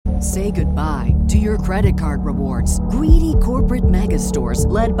Say goodbye to your credit card rewards. Greedy corporate mega stores,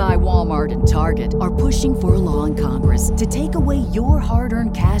 led by Walmart and Target, are pushing for a law in Congress to take away your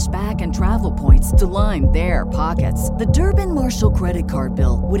hard-earned cash back and travel points to line their pockets. The Durbin-Marshall credit card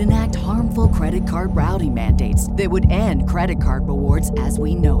bill would enact harmful credit card routing mandates that would end credit card rewards as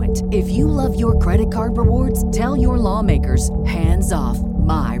we know it. If you love your credit card rewards, tell your lawmakers, hands off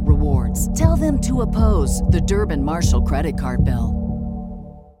my rewards. Tell them to oppose the Durbin-Marshall credit card bill.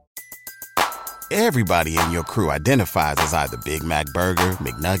 Everybody in your crew identifies as either Big Mac Burger,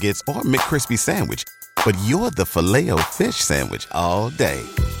 McNuggets, or McCrispy Sandwich. But you're the Filet-O-Fish Sandwich all day.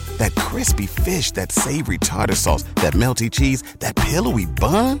 That crispy fish, that savory tartar sauce, that melty cheese, that pillowy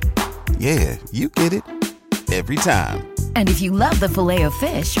bun. Yeah, you get it. Every time. And if you love the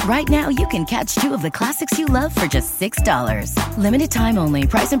Filet-O-Fish, right now you can catch two of the classics you love for just $6. Limited time only.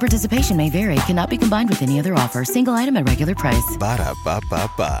 Price and participation may vary. Cannot be combined with any other offer. Single item at regular price.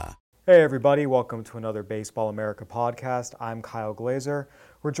 Ba-da-ba-ba-ba. Hey everybody, welcome to another Baseball America podcast. I'm Kyle Glazer.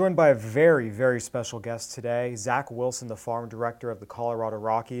 We're joined by a very, very special guest today, Zach Wilson, the farm director of the Colorado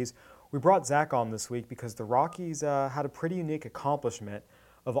Rockies. We brought Zach on this week because the Rockies had a pretty unique accomplishment.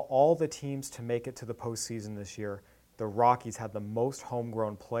 Of all the teams to make it to the postseason this year, the Rockies had the most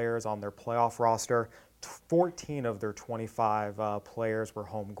homegrown players on their playoff roster. 14 of their 25 players were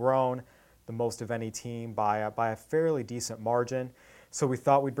homegrown, the most of any team by a fairly decent margin. So we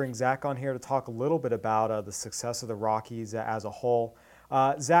thought we'd bring Zach on here to talk a little bit about the success of the Rockies as a whole.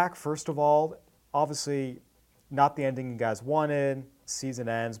 Zach, first of all, obviously not the ending you guys wanted, season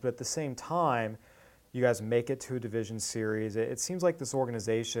ends, but at the same time, you guys make it to a division series. It seems like this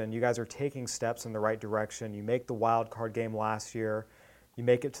organization, you guys are taking steps in the right direction. You make the wild card game last year. You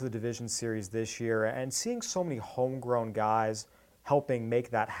make it to the division series this year. And seeing so many homegrown guys helping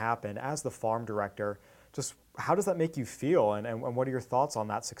make that happen as the farm director, just how does that make you feel, and what are your thoughts on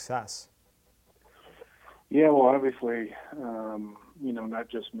that success? Yeah, well, obviously, not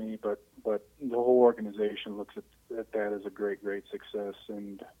just me, but the whole organization looks at that as a great success,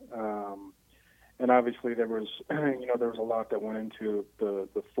 and obviously there was a lot that went into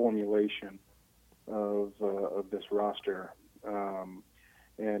the formulation of this roster,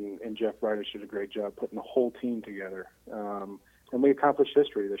 and Jeff Briders did a great job putting the whole team together. And we accomplished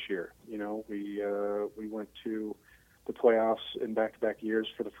history this year. We went to the playoffs in back-to-back years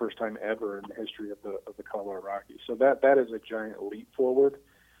for the first time ever in the history of the Colorado Rockies. So that is a giant leap forward,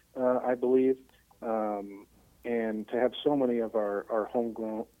 I believe. And to have so many of our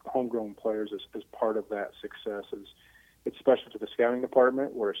homegrown players as part of that success it's special to the scouting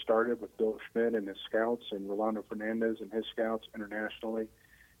department, where it started with Bill Schmidt and his scouts, and Rolando Fernandez and his scouts internationally,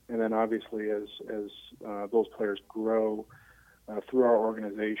 and then obviously as those players grow through our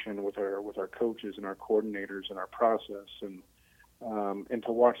organization with our coaches and our coordinators and our process, and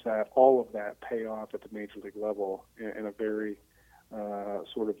to watch all of that pay off at the major league level in a very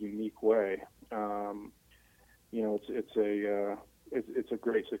sort of unique way. It's a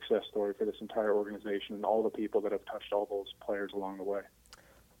great success story for this entire organization and all the people that have touched all those players along the way.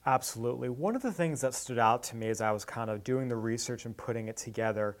 Absolutely. One of the things that stood out to me as I was kind of doing the research and putting it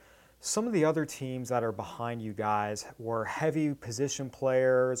together, some of the other teams that are behind you guys were heavy position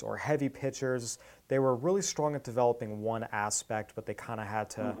players or heavy pitchers. They were really strong at developing one aspect, but they kind of had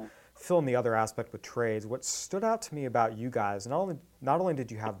to fill in the other aspect with trades. What stood out to me about you guys, not only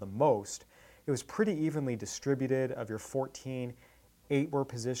did you have the most, it was pretty evenly distributed. Of your 14, 8 were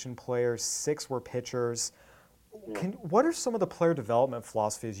position players, 6 were pitchers. What are some of the player development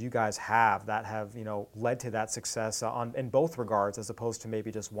philosophies you guys have that have led to that success in both regards, as opposed to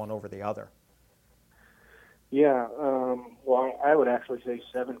maybe just one over the other? Yeah, well, I would actually say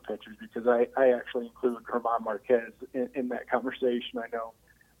 7 pitchers, because I actually include Germán Marquez in that conversation. I know,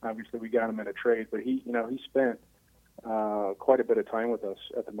 obviously, we got him in a trade, but he spent quite a bit of time with us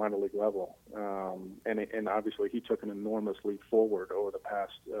at the minor league level, and obviously he took an enormous leap forward over the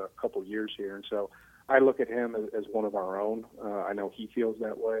past couple years here, and so I look at him as one of our own. I know he feels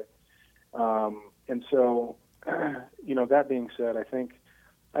that way. And so, that being said, I think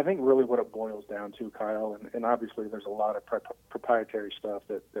really what it boils down to, Kyle, and obviously there's a lot of proprietary stuff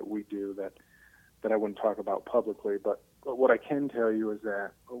that we do that I wouldn't talk about publicly, but what I can tell you is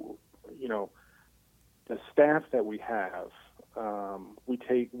that, the staff that we have, we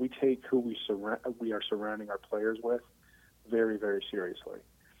take who we are surrounding our players with very, very seriously.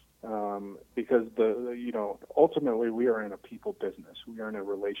 Because ultimately we are in a people business. We are in a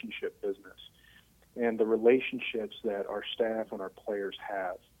relationship business, and the relationships that our staff and our players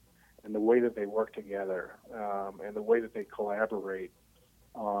have, and the way that they work together, and the way that they collaborate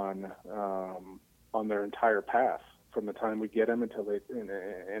on their entire path from the time we get them until and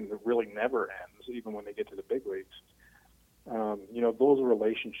it really never ends, even when they get to the big leagues. Those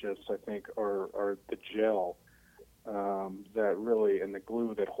relationships, I think, are the gel that really, and the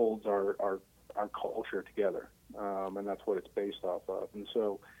glue that holds our culture together, and that's what it's based off of. And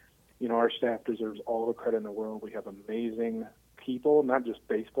so, our staff deserves all the credit in the world. We have amazing people, not just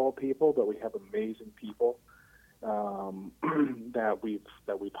baseball people, but we have amazing people that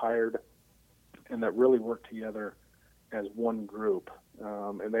we've hired and that really work together as one group,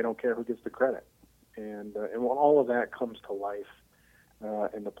 and they don't care who gets the credit. And when all of that comes to life,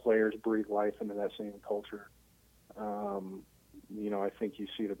 and the players breathe life into that same culture, I think you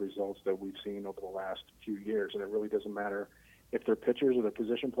see the results that we've seen over the last few years. And it really doesn't matter if they're pitchers or they're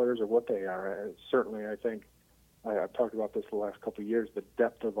position players or what they are. Certainly, I think I've talked about this the last couple of years. The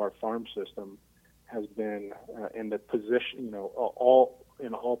depth of our farm system has been in the position,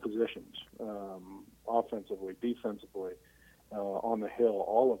 all positions, offensively, defensively, on the hill,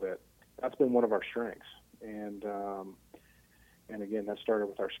 all of it. That's been one of our strengths, and again, that started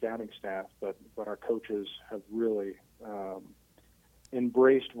with our scouting staff, but our coaches have really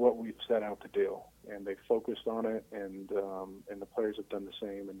embraced what we've set out to do, and they focused on it, and the players have done the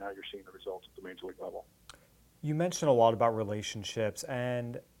same, and now you're seeing the results at the major league level. You mentioned a lot about relationships,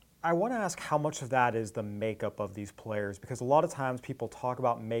 and I want to ask how much of that is the makeup of these players, because a lot of times people talk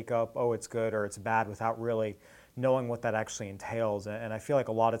about makeup, oh, it's good or it's bad, without really knowing what that actually entails. And I feel like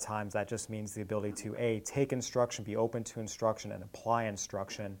a lot of times that just means the ability to, A, take instruction, be open to instruction, and apply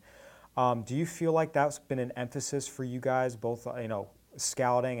instruction. Do you feel like that's been an emphasis for you guys, both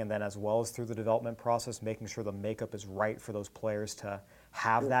scouting and then as well as through the development process, making sure the makeup is right for those players to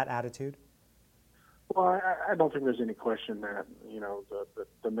have that attitude? Well, I don't think there's any question that,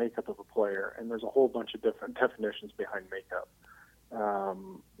 the makeup of a player, and there's a whole bunch of different definitions behind makeup.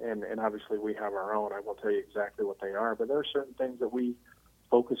 And obviously we have our own. I won't tell you exactly what they are, but there are certain things that we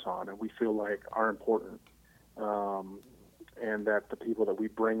focus on and we feel like are important. And that the people that we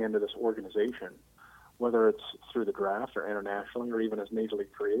bring into this organization, whether it's through the draft or internationally or even as major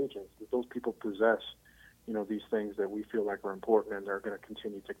league free agents, that those people possess these things that we feel like are important and they're going to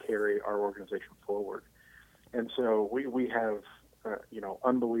continue to carry our organization forward. And so we have,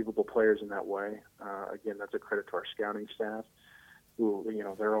 unbelievable players in that way. Again, that's a credit to our scouting staff, who,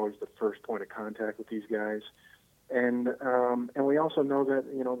 they're always the first point of contact with these guys. And we also know that,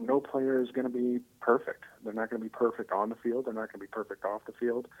 no player is going to be perfect. They're not going to be perfect on the field. They're not going to be perfect off the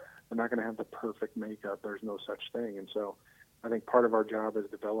field. They're not going to have the perfect makeup. There's no such thing. And so I think part of our job as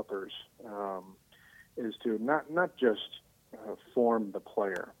developers is to not just form the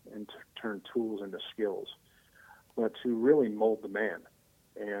player and to turn tools into skills, but to really mold the man.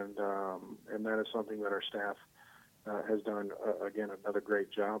 And that is something that our staff has done, again, another great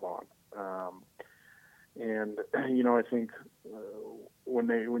job on. And I think when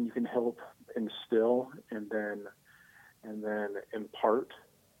you can help instill and then impart,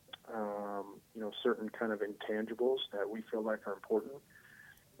 certain kind of intangibles that we feel like are important,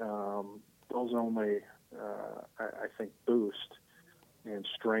 those only, I think, boost and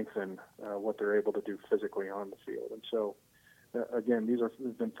strengthen what they're able to do physically on the field. And so, again, these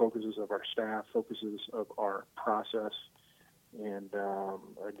have been focuses of our staff, focuses of our process. And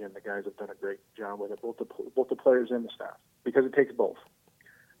again, the guys have done a great job with it, both the players and the staff, because it takes both.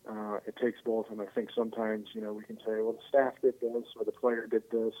 It takes both, and I think sometimes we can say, well, the staff did this or the player did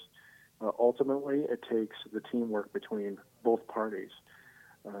this. Ultimately, it takes the teamwork between both parties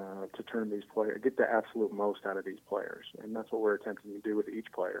to turn these players, get the absolute most out of these players, and that's what we're attempting to do with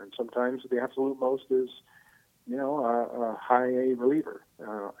each player. And sometimes the absolute most is, a high A reliever,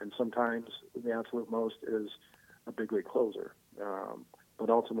 and sometimes the absolute most is a big league closer. But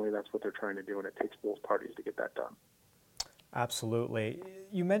ultimately, that's what they're trying to do, and it takes both parties to get that done. Absolutely.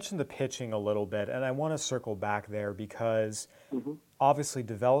 You mentioned the pitching a little bit, and I want to circle back there because obviously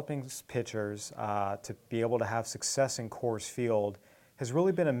developing pitchers to be able to have success in Coors Field has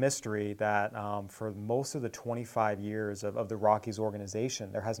really been a mystery that for most of the 25 years of the Rockies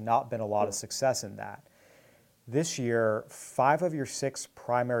organization, there has not been a lot of success in that. This year, 5 of your 6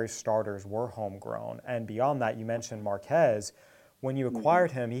 primary starters were homegrown, and beyond that, you mentioned Marquez. When you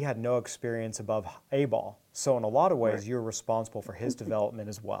acquired him, he had no experience above A-ball. So in a lot of ways, you're responsible for his development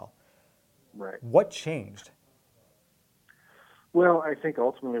as well. Right. What changed? Well, I think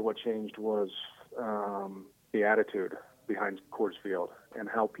ultimately what changed was the attitude behind Coors Field and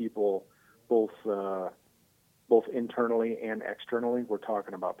how people, both internally and externally, were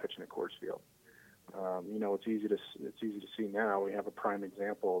talking about pitching at Coors Field. It's easy to see now. We have a prime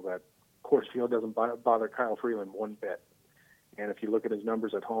example that Coors Field doesn't bother Kyle Freeland one bit. And if you look at his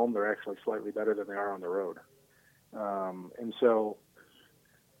numbers at home, they're actually slightly better than they are on the road. And so,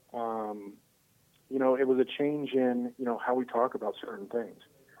 it was a change in, how we talk about certain things.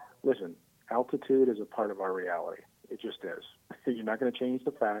 Listen, altitude is a part of our reality. It just is. You're not going to change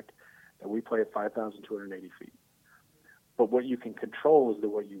the fact that we play at 5,280 feet. But what you can control is the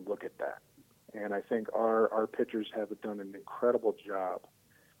way you look at that. And I think our pitchers have done an incredible job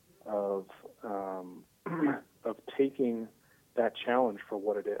of of taking that challenge for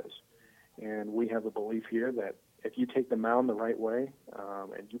what it is. And we have a belief here that if you take the mound the right way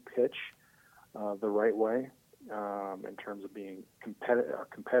and you pitch the right way in terms of being a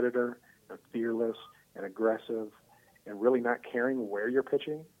competitor, fearless and aggressive, and really not caring where you're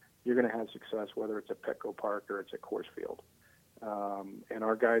pitching, you're going to have success, whether it's at Petco Park or it's at Coors Field. And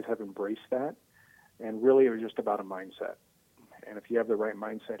our guys have embraced that. And really, it was just about a mindset. And if you have the right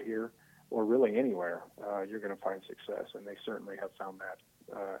mindset here, or really anywhere, you're going to find success. And they certainly have found that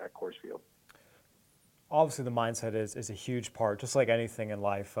at Coors Field. Obviously, the mindset is a huge part. Just like anything in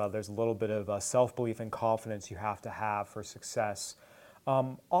life, there's a little bit of self-belief and confidence you have to have for success.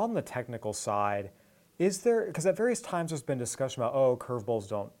 On the technical side, is there, because at various times there's been discussion about, curveballs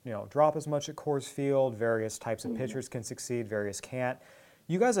don't drop as much at Coors Field, various types of pitchers can succeed, various can't.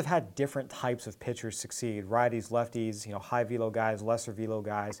 You guys have had different types of pitchers succeed, righties, lefties, high velo guys, lesser velo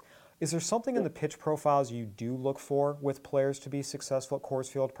guys. Is there something in the pitch profiles you do look for with players to be successful at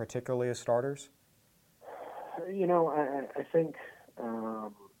Coors Field, particularly as starters? I think,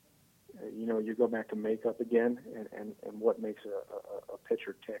 you go back to makeup again and what makes a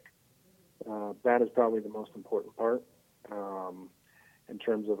pitcher tick. That is probably the most important part in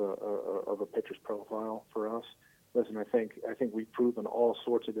terms of a pitcher's profile for us. Listen, I think we've proven all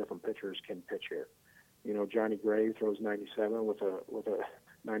sorts of different pitchers can pitch here. Johnny Gray throws 97 with a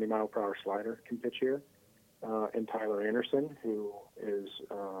 90-mile-per-hour slider, can pitch here. And Tyler Anderson, who is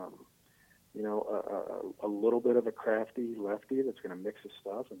a little bit of a crafty lefty that's going to mix his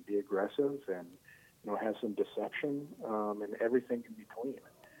stuff and be aggressive and has some deception and everything in between.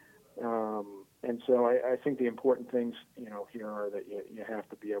 And so I think the important things here are that you have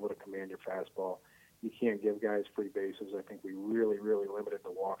to be able to command your fastball. You can't give guys free bases. I think we really, really limited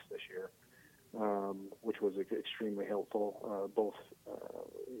the walks this year, which was extremely helpful, both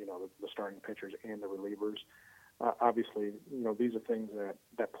the starting pitchers and the relievers. Obviously, these are things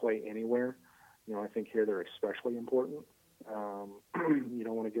that play anywhere. I think here they're especially important. You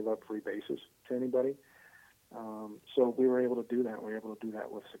don't want to give up free bases to anybody. So we were able to do that. We were able to do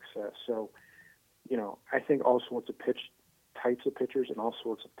that with success. So, I think all sorts of types of pitchers and all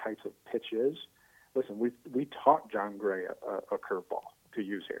sorts of types of pitches. Listen, we taught John Gray a curveball to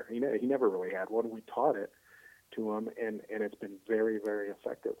use here. He never really had one. We taught it to him, and it's been very, very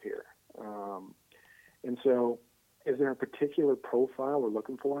effective here. And so, is there a particular profile we're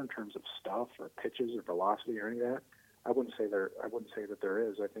looking for in terms of stuff or pitches or velocity or any of that? I wouldn't say that there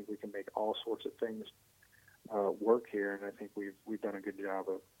is. I think we can make all sorts of things work here, and I think we've done a good job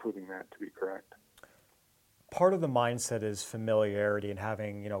of proving that to be correct. Part of the mindset is familiarity and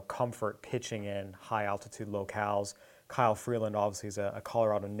having comfort pitching in high altitude locales. Kyle Freeland obviously is a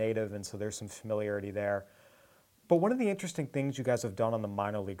Colorado native, and so there's some familiarity there. But one of the interesting things you guys have done on the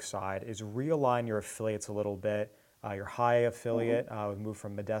minor league side is realign your affiliates a little bit. Your high affiliate was moved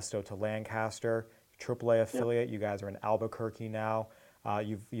from Modesto to Lancaster. Your AAA affiliate, you guys are in Albuquerque now.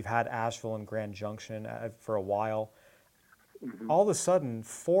 You've had Asheville and Grand Junction for a while. All of a sudden,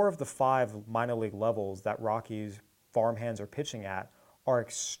 4 of the 5 minor league levels that Rockies farmhands are pitching at are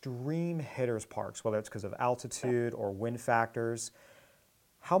extreme hitters parks, whether it's because of altitude or wind factors.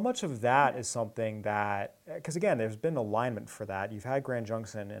 How much of that is something that, because again, there's been alignment for that. You've had Grand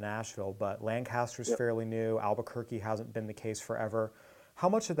Junction and Asheville, but Lancaster's fairly new. Albuquerque hasn't been the case forever. How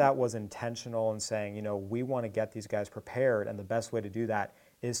much of that was intentional in saying, we want to get these guys prepared, and the best way to do that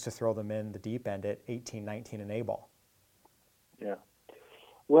is to throw them in the deep end at 18, 19, and A-ball? Yeah.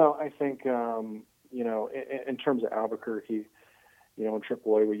 Well, I think, in terms of Albuquerque, in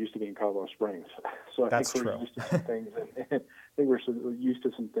AAA, we used to be in Colorado Springs. So I think we're used to some things. I think we're used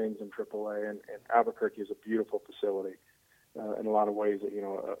to some things in AAA, and Albuquerque is a beautiful facility in a lot of ways.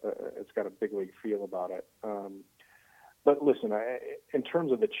 It's got a big league feel about it. But listen, in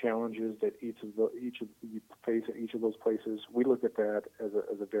terms of the challenges that you face at each of those places, we look at that as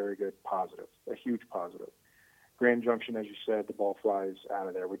a very good positive, a huge positive. Grand Junction, as you said, the ball flies out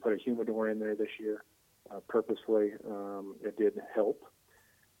of there. We put a humidor in there this year purposely. It did help.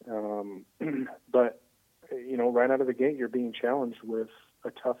 But, right out of the gate, you're being challenged with a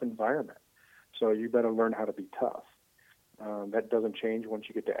tough environment. So you better learn how to be tough. That doesn't change once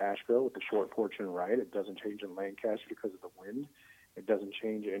you get to Asheville with the short porch and right. It doesn't change in Lancaster because of the wind. It doesn't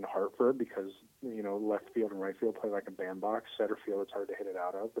change in Hartford because, left field and right field play like a bandbox. Center field, it's hard to hit it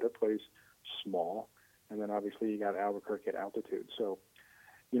out of, but it plays small. And then obviously you got Albuquerque at altitude. So,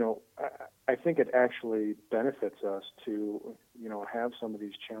 I think it actually benefits us to, have some of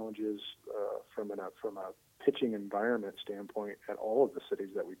these challenges from a pitching environment standpoint at all of the cities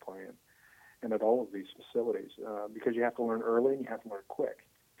that we play in and at all of these facilities because you have to learn early and you have to learn quick.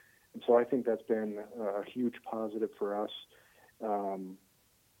 And so I think that's been a huge positive for us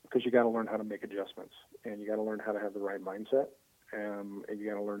because you got to learn how to make adjustments and you got to learn how to have the right mindset and you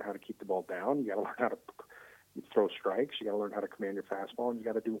got to learn how to keep the ball down. You got to learn how to throw strikes. You got to learn how to command your fastball, and you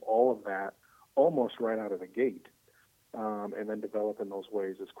got to do all of that almost right out of the gate, and then develop in those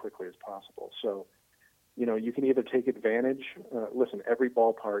ways as quickly as possible. So, you can either take advantage. Listen, every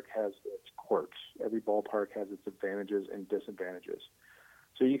ballpark has its quirks. Every ballpark has its advantages and disadvantages.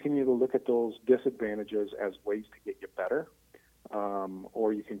 So you can either look at those disadvantages as ways to get you better,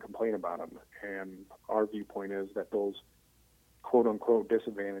 or you can complain about them. And our viewpoint is that those quote-unquote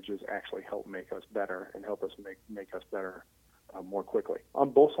disadvantages actually help make us better and help us make us better more quickly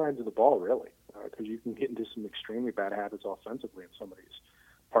on both sides of the ball, really, because you can get into some extremely bad habits offensively in some of these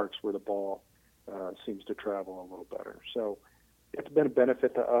parks where the ball seems to travel a little better. So it's been a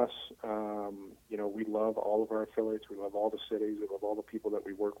benefit to us. We love all of our affiliates. We love all the cities. We love all the people that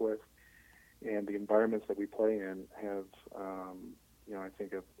we work with. And the environments that we play in have, I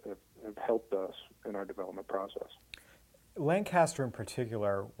think have helped us in our development process. Lancaster in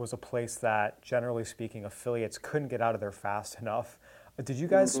particular was a place that, generally speaking, affiliates couldn't get out of there fast enough. Did you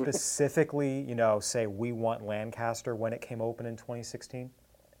guys specifically, say we want Lancaster when it came open in 2016?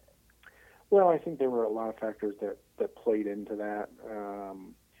 Well, I think there were a lot of factors that played into that.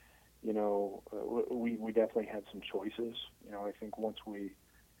 We definitely had some choices. I think once we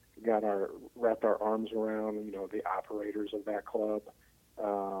wrapped our arms around, the operators of that club,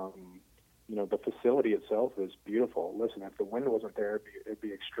 the facility itself is beautiful. Listen, if the wind wasn't there, it'd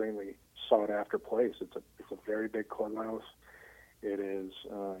be extremely sought after place. It's a very big clubhouse. It is,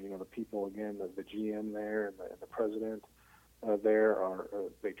 the people, again, the GM there and the president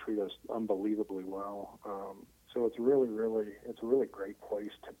they treat us unbelievably well. So it's really, it's a really great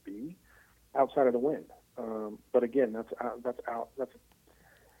place to be outside of the wind. But again, that's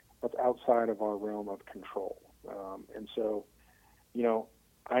outside of our realm of control. And so,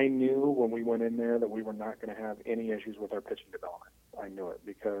 I knew when we went in there that we were not going to have any issues with our pitching development. I knew it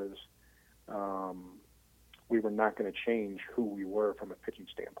because we were not going to change who we were from a pitching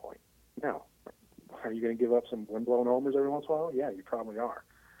standpoint. Now, are you going to give up some wind-blown homers every once in a while? Yeah, you probably are.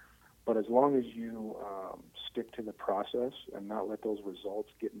 But as long as you stick to the process and not let those results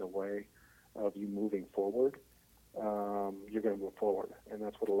get in the way of you moving forward, you're going to move forward. And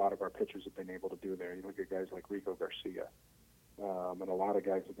that's what a lot of our pitchers have been able to do there. You look at guys like Rico Garcia and a lot of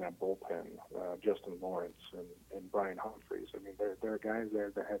guys in that bullpen, Justin Lawrence and Brian Humphreys. I mean, there are guys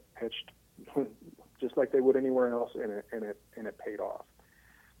there that have pitched just like they would anywhere else, and it paid off.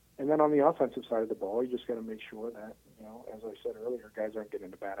 And then on the offensive side of the ball, you just got to make sure that, as I said earlier, guys aren't getting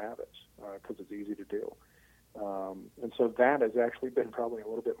into bad habits because it's easy to do. And so that has actually been probably a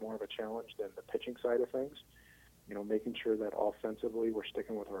little bit more of a challenge than the pitching side of things. Making sure that offensively we're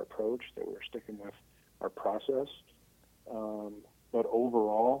sticking with our approach, that we're sticking with our process. But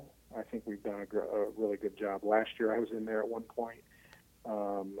overall, I think we've done a really good job. Last year I was in there at one point,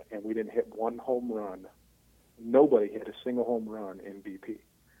 and we didn't hit one home run. Nobody hit a single home run in BP.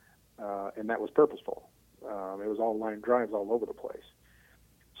 And that was purposeful. It was all line drives all over the place.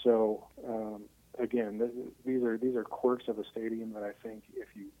 So again, these are quirks of a stadium that I think if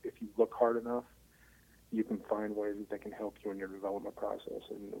you look hard enough, you can find ways that can help you in your development process,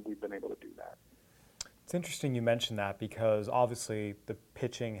 and we've been able to do that. It's interesting you mentioned that because obviously the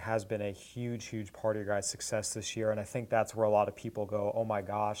pitching has been a huge, huge part of your guys' success this year, and I think that's where a lot of people go, oh my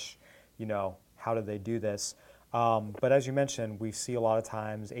gosh, how did they do this? But as you mentioned, we see a lot of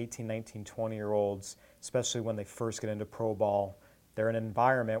times 18, 19, 20-year-olds, especially when they first get into pro ball, they're in an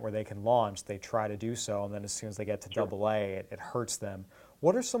environment where they can launch, they try to do so, and then as soon as they get to Double-A, it hurts them.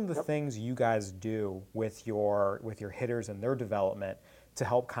 What are some of the things you guys do with your hitters and their development to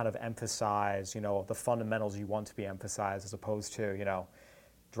help kind of emphasize, the fundamentals you want to be emphasized as opposed to,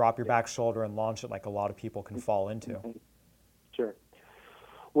 drop your back shoulder and launch it like a lot of people can fall into? Sure.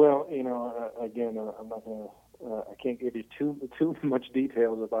 Well, again, I'm not going to, I can't give you too much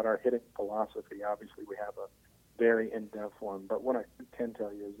details about our hitting philosophy. Obviously, we have a very in-depth one, but what I can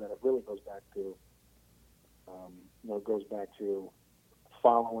tell you is that it really goes back to,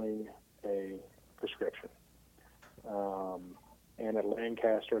 following a prescription. And at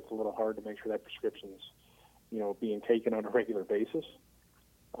Lancaster, it's a little hard to make sure that prescription's being taken on a regular basis.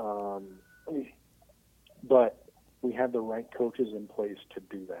 But we have the right coaches in place to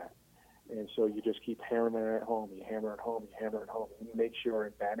do that. And so you just keep hammering it at home, you hammer it home, you hammer it home. You make sure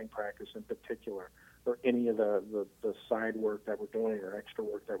in batting practice in particular, or any of the side work that we're doing or extra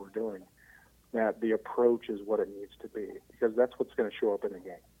work that we're doing, that the approach is what it needs to be, because that's what's going to show up in the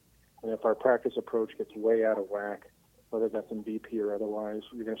game. And if our practice approach gets way out of whack, whether that's in BP or otherwise,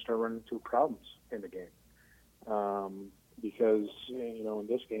 you're going to start running into problems in the game. Because, in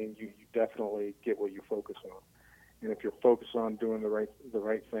this game, you definitely get what you focus on. And if you're focused on doing the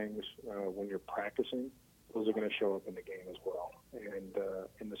right things when you're practicing, those are going to show up in the game as well. And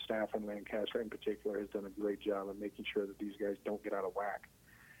the staff in Lancaster in particular has done a great job of making sure that these guys don't get out of whack,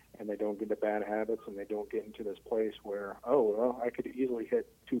 and they don't get into bad habits, and they don't get into this place where, I could easily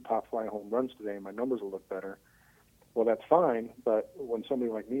hit 2 pop-fly home runs today and my numbers will look better. Well, that's fine, but when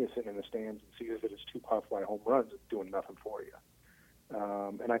somebody like me is sitting in the stands and sees that it's 2 pop-fly home runs, it's doing nothing for you.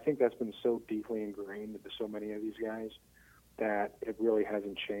 And I think that's been so deeply ingrained into so many of these guys that it really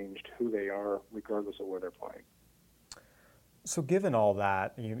hasn't changed who they are, regardless of where they're playing. So given all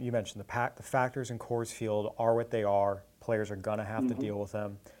that, you mentioned the factors in Coors Field are what they are. Players are going to have to deal with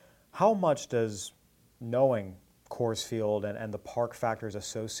them. How much does knowing Coors Field and the park factors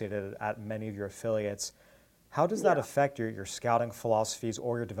associated at many of your affiliates, how does that affect your scouting philosophies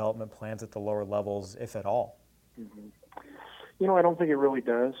or your development plans at the lower levels, if at all? I don't think it really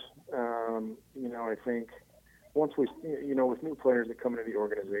does. I think once with new players that come into the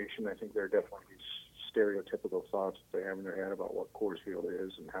organization, I think there are definitely these stereotypical thoughts that they have in their head about what Coors Field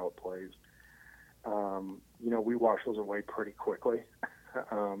is and how it plays. We wash those away pretty quickly.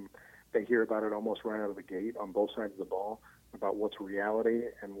 They hear about it almost right out of the gate on both sides of the ball, about what's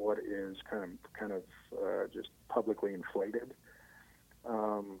reality and what is kind of just publicly inflated.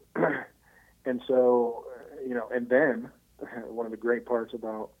 And so, and then one of the great parts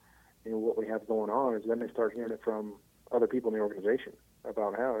about what we have going on is then they start hearing it from other people in the organization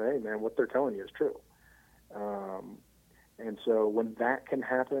about how, hey man, what they're telling you is true. And so when that can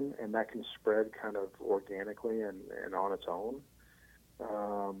happen and that can spread kind of organically and on its own,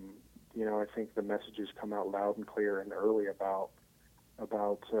 I think the messages come out loud and clear and early about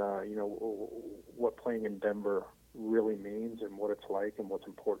what playing in Denver really means and what it's like and what's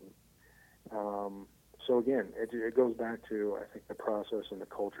important. So again, it goes back to, I think, the process and the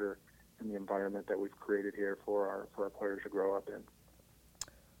culture and the environment that we've created here for our players to grow up in.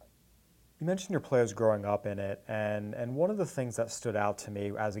 You mentioned your players growing up in it, and one of the things that stood out to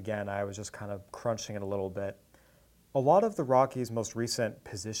me as, again, I was just kind of crunching it a little bit, a lot of the Rockies' most recent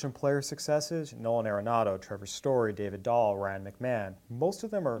position player successes, Nolan Arenado, Trevor Story, David Dahl, Ryan McMahon, most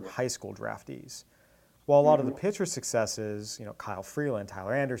of them are high school draftees. While a lot of the pitcher successes, Kyle Freeland,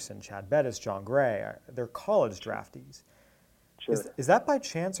 Tyler Anderson, Chad Bettis, John Gray, they're college draftees. Sure. Is that by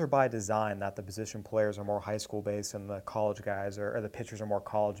chance or by design that the position players are more high school based and the college guys or the pitchers are more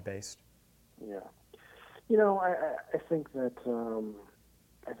college based? Yeah. I think that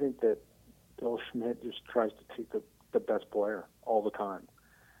Bill Schmidt just tries to take the best player all the time.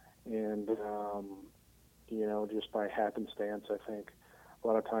 And, just by happenstance, I think a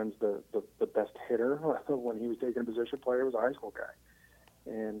lot of times the best hitter when he was taking a position player was a high school guy.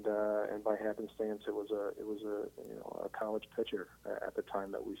 And by happenstance, it was a college pitcher at the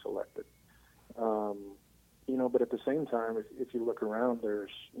time that we selected. But at the same time, if you look around,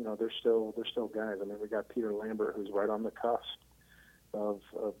 there's still guys. I mean, we got Peter Lambert, who's right on the cusp of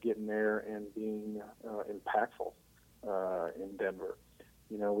getting there and being impactful in Denver.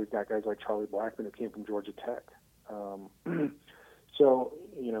 We've got guys like Charlie Blackman who came from Georgia Tech. So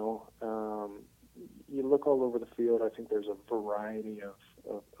you look all over the field. I think there's a variety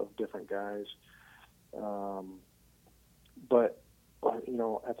of different guys. But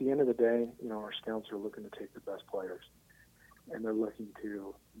at the end of the day, our scouts are looking to take the best players, and they're looking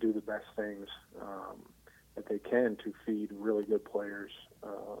to do the best things that they can to feed really good players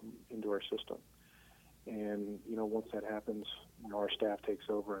into our system. And once that happens, our staff takes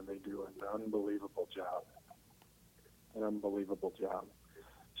over and they do an unbelievable job.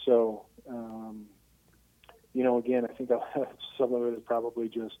 So, again, I think that some of it is probably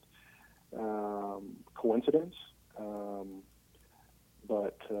just coincidence.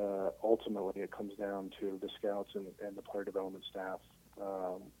 But ultimately, it comes down to the scouts and the player development staff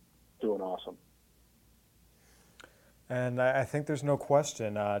doing awesome. And I think there's no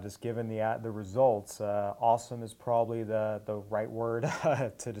question, just given the results, awesome is probably the right word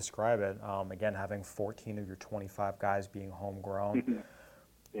to describe it. Again, having 14 of your 25 guys being homegrown.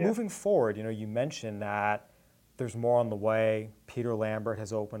 Yeah. Moving forward, you mentioned that there's more on the way. Peter Lambert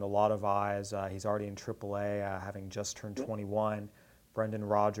has opened a lot of eyes. He's already in AAA, having just turned 21. Brendan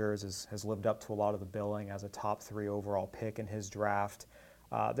Rodgers has lived up to a lot of the billing as a top 3 overall pick in his draft.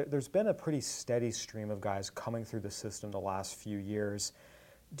 There's been a pretty steady stream of guys coming through the system the last few years.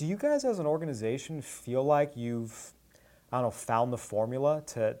 Do you guys as an organization feel like you've, I don't know, found the formula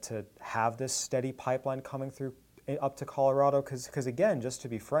to have this steady pipeline coming through up to Colorado? Because again, just to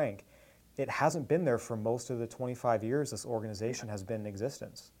be frank, it hasn't been there for most of the 25 years this organization has been in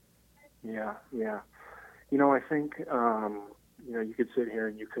existence. Yeah. I think, you could sit here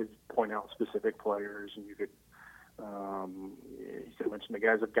and you could point out specific players, and you could mention the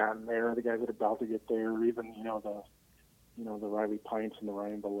guys that have gotten there, the guys that are about to get there, even, the Riley Pints and the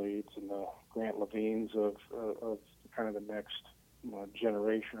Ryan Blades and the Grant Levines of kind of the next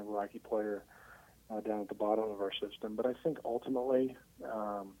generation of Rocky player down at the bottom of our system. But I think ultimately,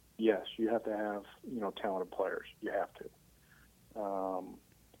 yes, you have to have, talented players. You have to.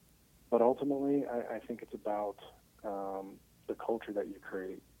 But ultimately, I think it's about the culture that you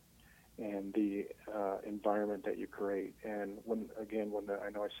create and the environment that you create. And I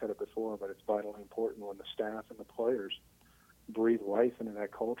know I said it before, but it's vitally important when the staff and the players breathe life into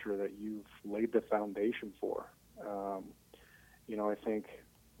that culture that you've laid the foundation for. I think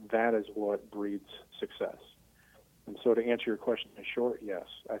that is what breeds success. And so to answer your question in short, yes,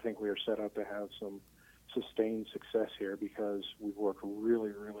 I think we are set up to have some sustained success here because we've worked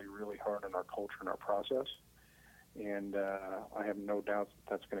really, really, really hard on our culture and our process. And I have no doubt that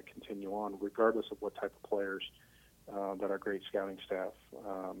that's going to continue on, regardless of what type of players that our great scouting staff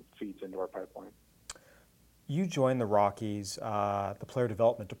feeds into our pipeline. You joined the Rockies, the player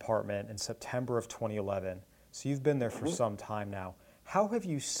development department, in September of 2011. So you've been there for some time now. How have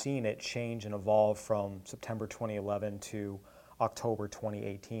you seen it change and evolve from September 2011 to October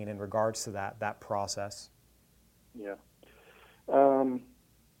 2018 in regards to that process? Yeah. I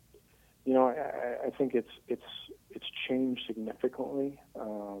think it's changed significantly,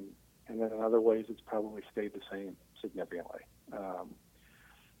 and then in other ways it's probably stayed the same significantly.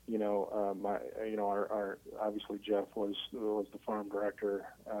 Obviously Jeff was the farm director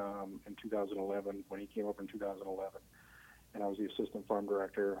in 2011 when he came up in 2011, and I was the assistant farm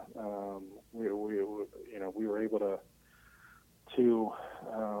director. We were able to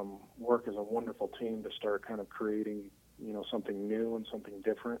work as a wonderful team to start kind of creating something new and something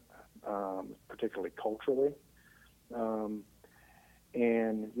different, particularly culturally.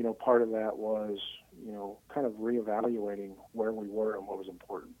 And part of that was kind of reevaluating where we were and what was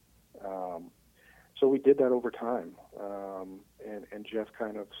important. So we did that over time, and Jeff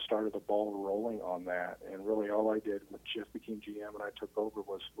kind of started the ball rolling on that. And really, all I did when Jeff became GM and I took over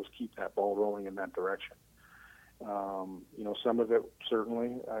was keep that ball rolling in that direction. Some of it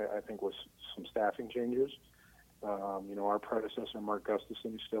certainly I think was some staffing changes. Our predecessor, Mark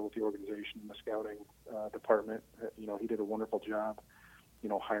Gustafson, who's still with the organization in the scouting department, he did a wonderful job,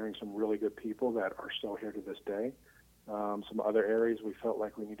 hiring some really good people that are still here to this day. Some other areas we felt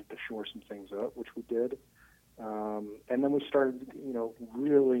like we needed to shore some things up, which we did. And then we started,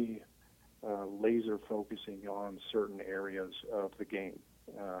 really laser focusing on certain areas of the game.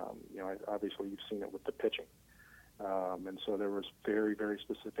 Obviously you've seen it with the pitching. And so there was very, very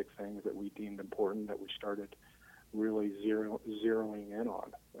specific things that we deemed important that we started really zeroing in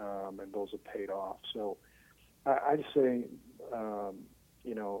on, and those have paid off. So I'd say,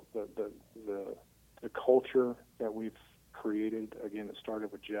 the culture that we've created, again, it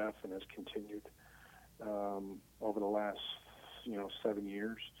started with Jeff and has continued over the last, 7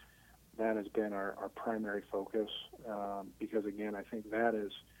 years. That has been our primary focus because, again, I think that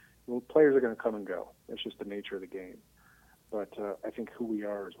is, players are going to come and go. It's just the nature of the game. But I think who we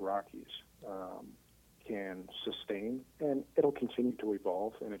are as Rockies can sustain, and it'll continue to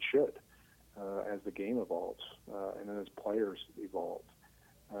evolve, and it should, as the game evolves, and then as players evolve,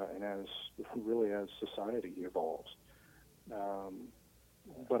 and as society evolves.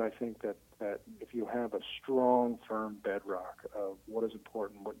 But I think that if you have a strong, firm bedrock of what is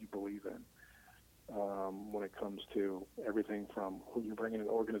important, what you believe in, when it comes to everything from who you bring in an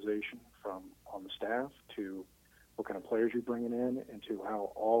organization, from on the staff, to what kind of players you're bringing in, and to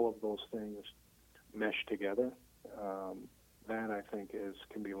how all of those things mesh together, that I think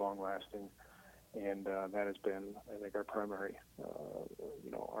can be long-lasting, and that has been, I think, our primary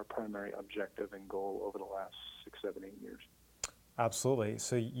objective and goal over the last 6, 7, 8 years. Absolutely.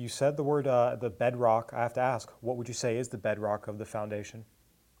 So you said the word the bedrock. I have to ask, what would you say is the bedrock of the foundation?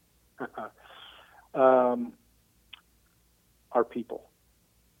 Our people.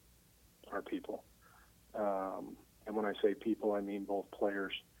 And when I say people, I mean both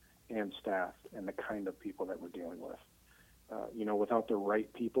players and staff and the kind of people that we're dealing with. Without the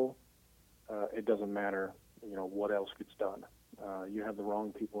right people, it doesn't matter, what else gets done. You have the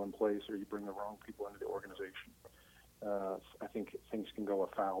wrong people in place, or you bring the wrong people into the organization. I think things can go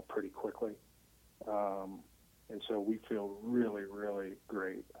afoul pretty quickly. And so we feel really, really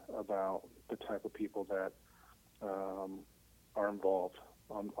great about the type of people that are involved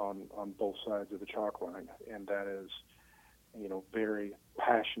on both sides of the chalk line. And that is, very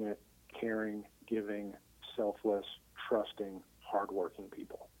passionate, caring, giving, selfless, trusting, hardworking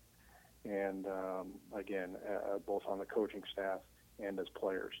people. And again, both on the coaching staff and as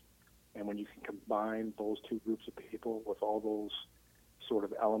players. And when you can combine those two groups of people with all those sort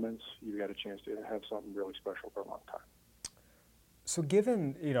of elements, you've got a chance to have something really special for a long time. So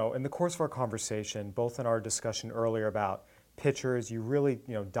given, in the course of our conversation, both in our discussion earlier about pitchers, you really,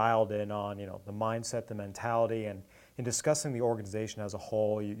 dialed in on, the mindset, the mentality, and in discussing the organization as a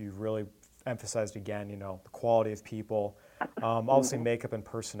whole, you've really emphasized again, the quality of people. Obviously, makeup and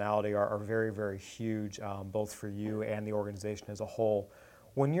personality are very, very huge, both for you and the organization as a whole.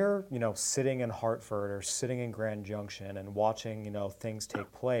 When you're, sitting in Hartford or sitting in Grand Junction and watching, things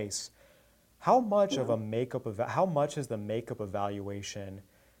take place, how much is the makeup evaluation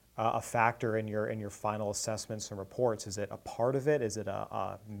a factor in your final assessments and reports? Is it a part of it? Is it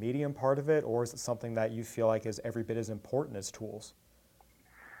a medium part of it, or is it something that you feel like is every bit as important as tools?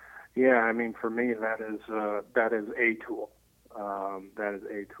 Yeah, I mean, for me, that is a tool. That is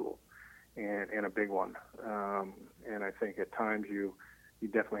a tool, and a big one. And I think at times you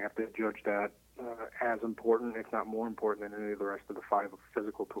definitely have to judge that as important, if not more important, than any of the rest of the 5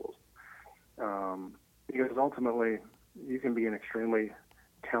 physical tools. Because ultimately, you can be an extremely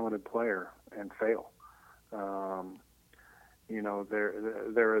talented player and fail.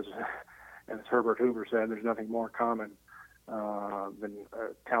 There is, as Herbert Hoover said, there's nothing more common than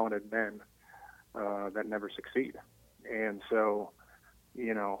talented men that never succeed. And so, we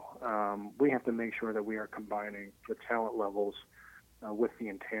have to make sure that we are combining the talent levels with the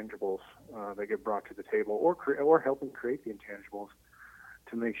intangibles that get brought to the table, or helping create the intangibles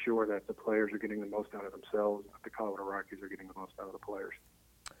to make sure that the players are getting the most out of themselves, and that the Colorado Rockies are getting the most out of the players.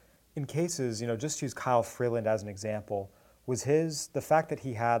 In cases, just use Kyle Freeland as an example, was the fact that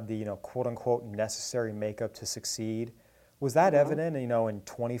he had the, quote unquote necessary makeup to succeed, was that evident, in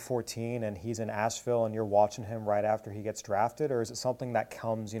 2014 and he's in Asheville and you're watching him right after he gets drafted, or is it something that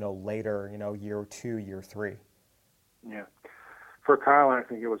comes, later, year 2, year 3? Yeah. For Kyle, I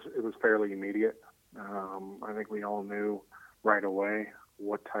think it was fairly immediate. I think we all knew right away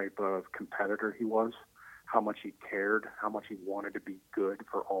what type of competitor he was, how much he cared, how much he wanted to be good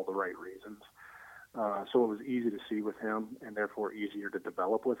for all the right reasons. So it was easy to see with him, and therefore easier to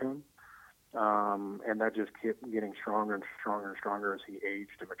develop with him. And that just kept getting stronger and stronger and stronger as he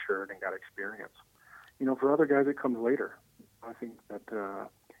aged and matured and got experience. For other guys, it comes later. I think that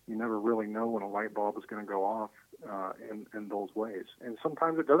you never really know when a light bulb is going to go off in those ways. And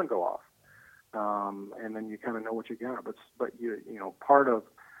sometimes it doesn't go off. And then you kind of know what you got. But part of,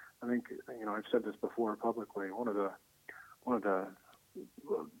 I think, I've said this before publicly, one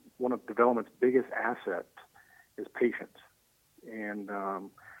of development's biggest assets is patience. And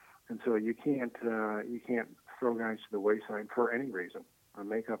so you can't throw guys to the wayside for any reason,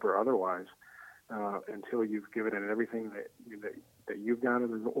 makeup or otherwise, until you've given it everything that you've got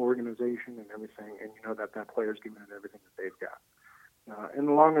in the organization and everything, and that player's given it everything that they've got. And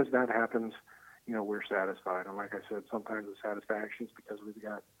as long as that happens, we're satisfied. And like I said, sometimes the satisfaction is because we've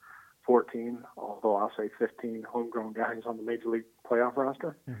got 14, although I'll say 15 homegrown guys on the Major League playoff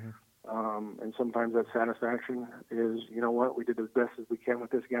roster. And sometimes that satisfaction is, we did as best as we can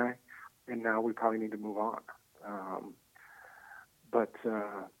with this guy, and now we probably need to move on.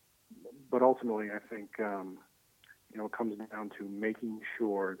 But ultimately, I think, it comes down to making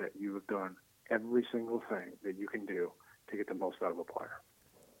sure that you have done every single thing that you can do to get the most out of a player.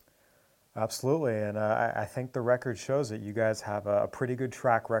 Absolutely, and I think the record shows that you guys have a pretty good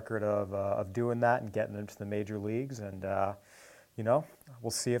track record of doing that and getting into the major leagues, and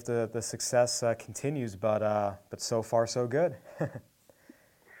we'll see if the success continues, but so far so good.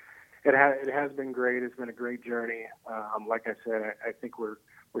 It has been great. It's been a great journey. Like I said, I think we're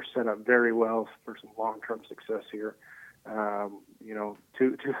set up very well for some long-term success here. To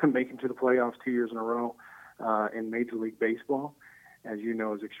making to the playoffs 2 years in a row in Major League Baseball, as you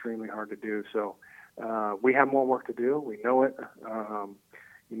know, is extremely hard to do. So we have more work to do. We know it.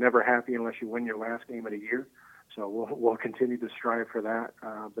 You're never happy unless you win your last game of the year. So we'll continue to strive for that.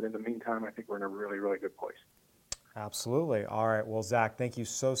 But in the meantime, I think we're in a really, really good place. Absolutely. All right. Well, Zach, thank you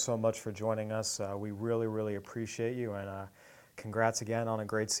so much for joining us. We really, really appreciate you. And congrats again on a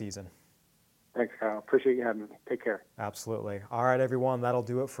great season. Thanks, Kyle. Appreciate you having me. Take care. Absolutely. All right, everyone, that'll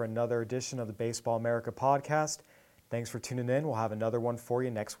do it for another edition of the Baseball America podcast. Thanks for tuning in. We'll have another one for you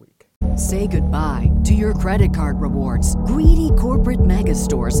next week. Say goodbye to your credit card rewards. Greedy corporate mega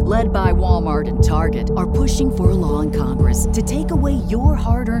stores, led by Walmart and Target, are pushing for a law in Congress to take away your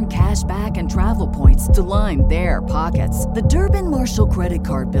hard-earned cash back and travel points to line their pockets. The Durbin-Marshall credit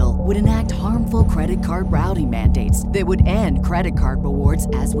card bill would enact harmful credit card routing mandates that would end credit card rewards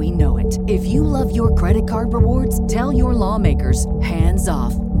as we know it. If you love your credit card rewards, tell your lawmakers, hands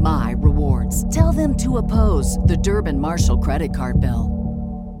off my rewards. Tell them to oppose the Durbin-Marshall credit card bill.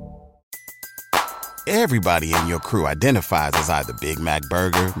 Everybody in your crew identifies as either Big Mac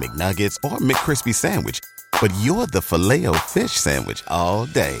Burger, McNuggets, or McCrispy Sandwich. But you're the Filet-O-Fish Sandwich all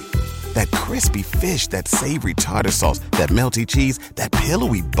day. That crispy fish, that savory tartar sauce, that melty cheese, that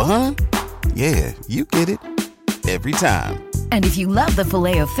pillowy bun. Yeah, you get it. Every time. And if you love the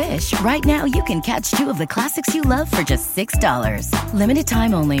Filet-O-Fish, right now you can catch 2 of the classics you love for just $6. Limited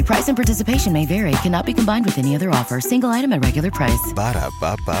time only. Price and participation may vary. Cannot be combined with any other offer. Single item at regular price.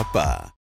 Ba-da-ba-ba-ba.